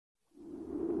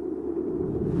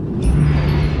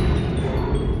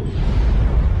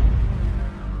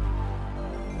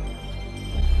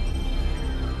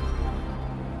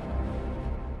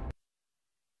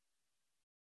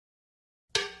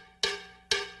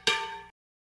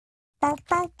Hey,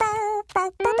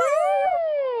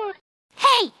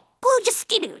 Blue just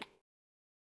skidooed.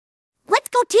 Let's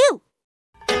go too.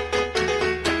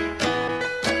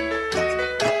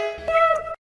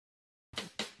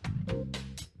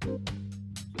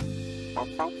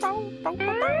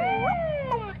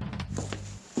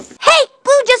 Hey,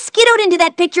 Blue just skidooed into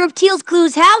that picture of Teal's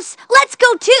Clue's house. Let's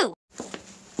go too.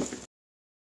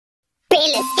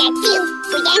 Let's get Teal.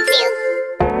 We get Teal.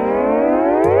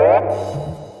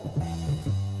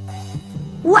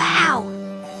 Wow!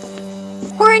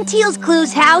 We're in Teal's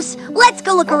Clue's house. Let's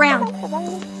go look around.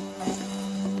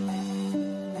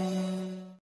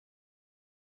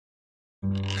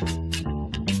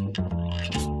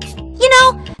 You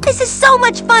know, this is so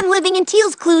much fun living in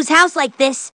Teal's Clue's house like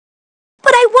this.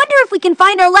 But I wonder if we can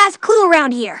find our last clue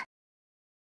around here.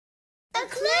 A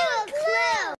clue, a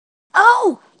clue.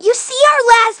 Oh, you see our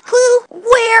last clue?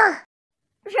 Where?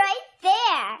 Right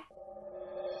there.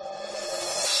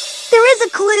 There is a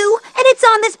clue, and it's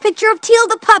on this picture of Teal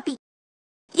the puppy.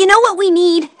 You know what we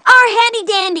need? Our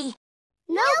handy-dandy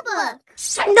Notebook.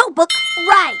 notebook,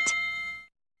 right.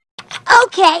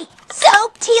 Okay, so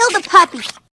Teal the puppy.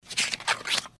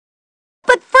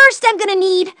 But first I'm gonna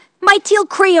need my Teal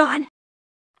crayon.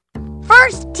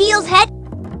 First, Teal's head,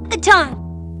 the tongue.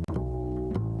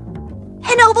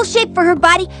 An oval shape for her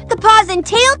body, the paws and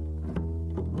tail.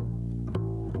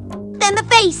 Then the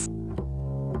face.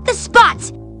 The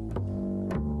spots.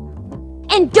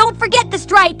 And don't forget the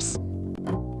stripes.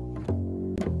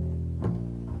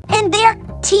 And there,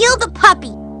 Teal the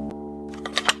puppy.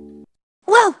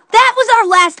 Well, that was our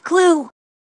last clue.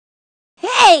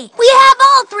 Hey, we have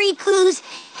all 3 clues.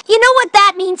 You know what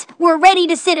that means? We're ready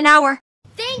to sit in our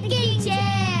Thinking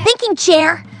chair. thinking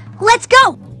chair. Let's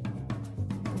go.